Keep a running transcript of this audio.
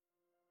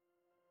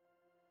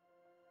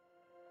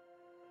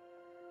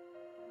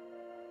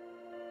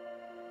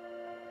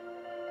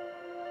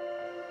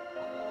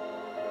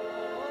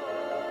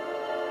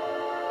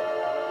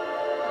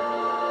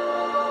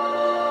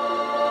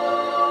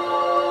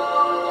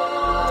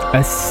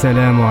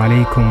Assalamu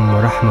alaikum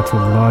wa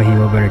rahmatullahi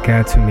wa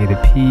barakatuh. May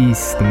the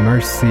peace, the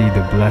mercy,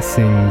 the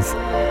blessings,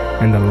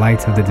 and the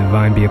light of the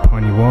divine be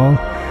upon you all.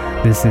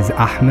 This is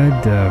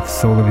Ahmed of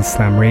Soul of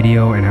Islam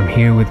Radio, and I'm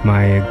here with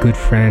my good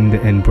friend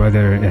and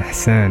brother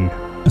Ihsan.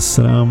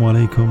 Assalamu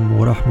alaikum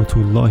wa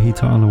rahmatullahi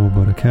ta'ala wa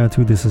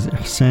barakatuh. This is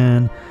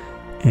Ihsan,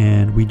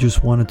 and we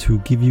just wanted to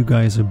give you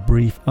guys a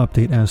brief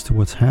update as to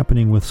what's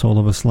happening with Soul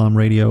of Islam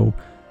Radio,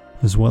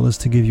 as well as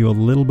to give you a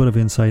little bit of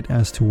insight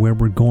as to where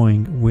we're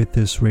going with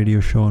this radio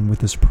show and with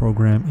this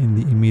program in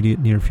the immediate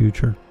near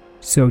future.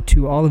 So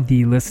to all of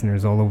the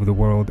listeners all over the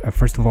world,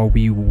 first of all,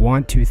 we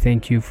want to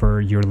thank you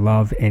for your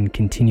love and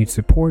continued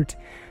support.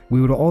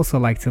 We would also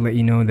like to let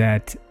you know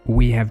that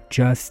we have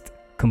just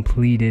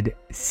completed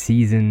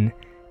season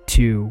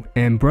 2,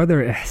 and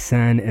brother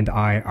Ihsan and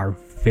I are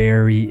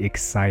very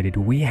excited.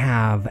 We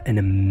have an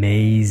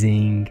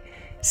amazing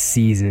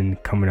season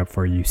coming up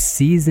for you.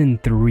 Season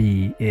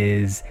 3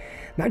 is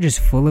not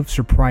just full of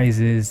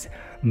surprises,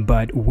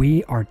 but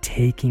we are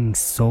taking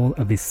Soul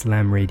of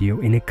Islam Radio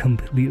in a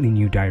completely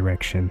new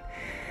direction.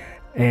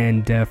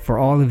 And for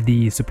all of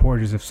the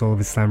supporters of Soul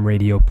of Islam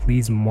Radio,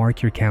 please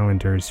mark your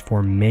calendars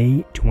for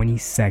May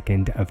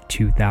 22nd of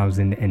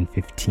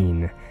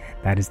 2015.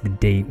 That is the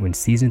date when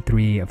season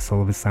 3 of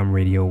Soul of Islam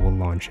Radio will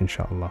launch,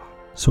 inshallah.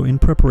 So in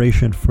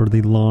preparation for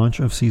the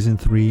launch of Season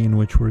 3, in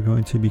which we're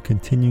going to be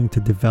continuing to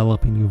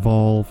develop and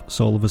evolve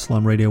Soul of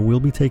Islam Radio, we'll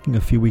be taking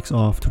a few weeks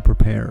off to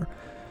prepare.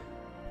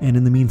 And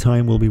in the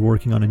meantime, we'll be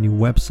working on a new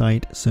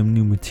website, some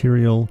new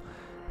material,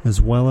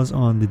 as well as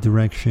on the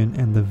direction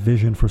and the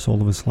vision for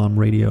Soul of Islam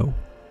Radio.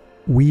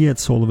 We at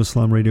Soul of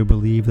Islam Radio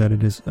believe that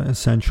it is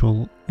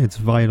essential, it's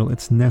vital,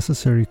 it's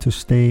necessary to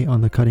stay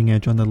on the cutting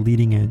edge, on the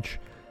leading edge.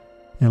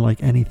 And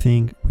like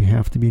anything, we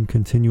have to be in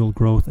continual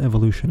growth,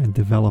 evolution, and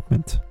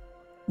development.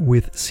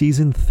 With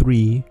Season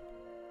 3,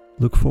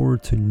 look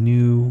forward to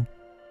new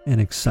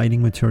and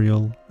exciting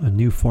material, a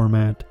new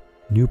format,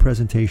 new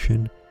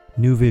presentation,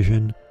 new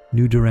vision,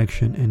 new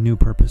direction, and new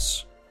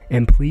purpose.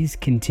 And please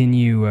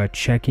continue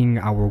checking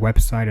our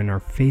website and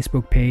our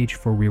Facebook page,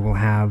 for we will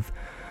have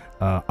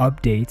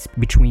updates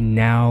between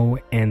now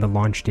and the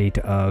launch date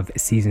of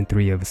Season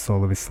 3 of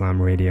Soul of Islam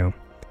Radio.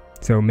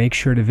 So make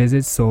sure to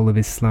visit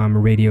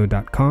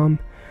soulofislamradio.com.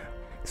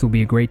 This will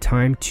be a great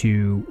time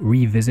to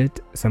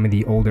revisit some of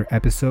the older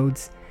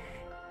episodes.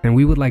 And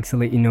we would like to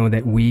let you know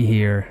that we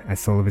here at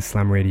Soul of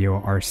Islam Radio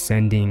are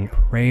sending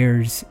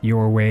prayers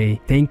your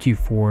way. Thank you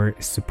for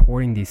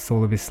supporting the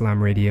Soul of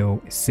Islam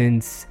Radio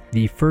since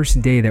the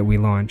first day that we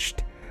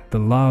launched. The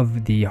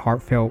love, the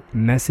heartfelt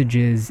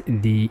messages,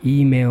 the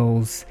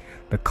emails,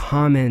 the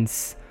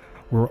comments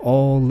were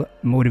all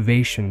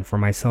motivation for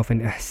myself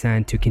and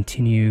Ihsan to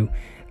continue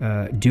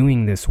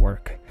doing this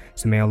work.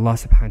 So may Allah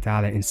subhanahu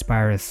wa ta'ala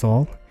inspire us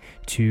all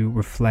to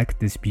reflect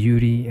this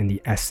beauty and the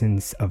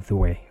essence of the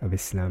way of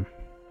Islam.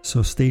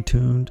 So stay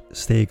tuned,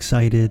 stay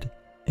excited,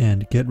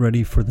 and get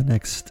ready for the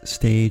next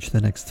stage,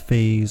 the next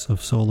phase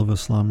of Soul of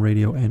Islam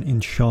Radio. And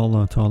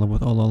inshallah ta'ala,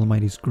 with Allah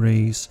Almighty's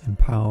grace and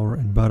power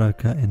and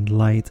barakah and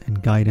light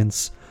and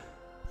guidance,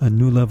 a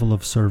new level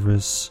of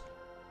service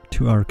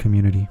to our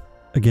community.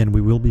 Again,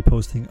 we will be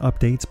posting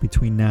updates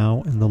between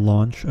now and the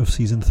launch of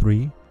Season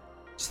 3.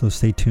 So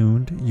stay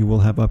tuned. You will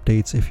have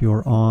updates if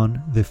you're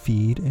on the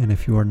feed, and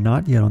if you are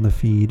not yet on the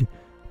feed,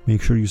 make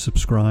sure you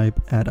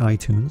subscribe at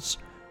iTunes.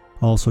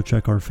 Also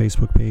check our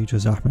Facebook page,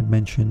 as Ahmed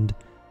mentioned,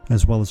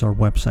 as well as our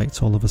website,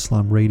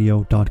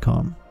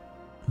 soulofislamradio.com.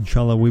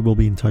 Inshallah, we will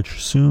be in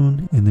touch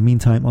soon. In the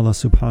meantime, Allah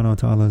subhanahu wa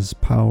ta'ala's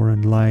power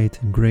and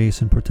light and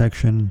grace and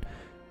protection,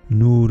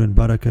 nur and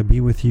barakah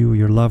be with you,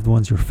 your loved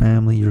ones, your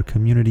family, your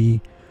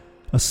community.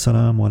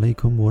 Assalamu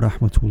alaikum wa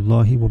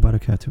rahmatullahi wa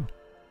barakatuh.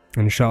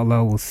 And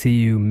inshallah, we'll see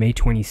you May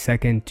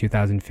 22nd,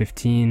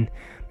 2015.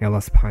 May Allah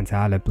subhanahu wa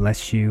ta'ala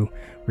bless you,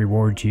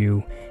 reward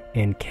you,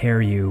 and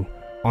carry you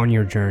on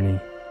your journey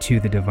to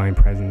the divine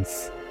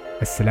presence.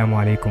 Assalamu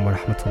alaikum wa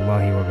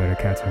rahmatullahi wa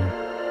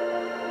barakatuh.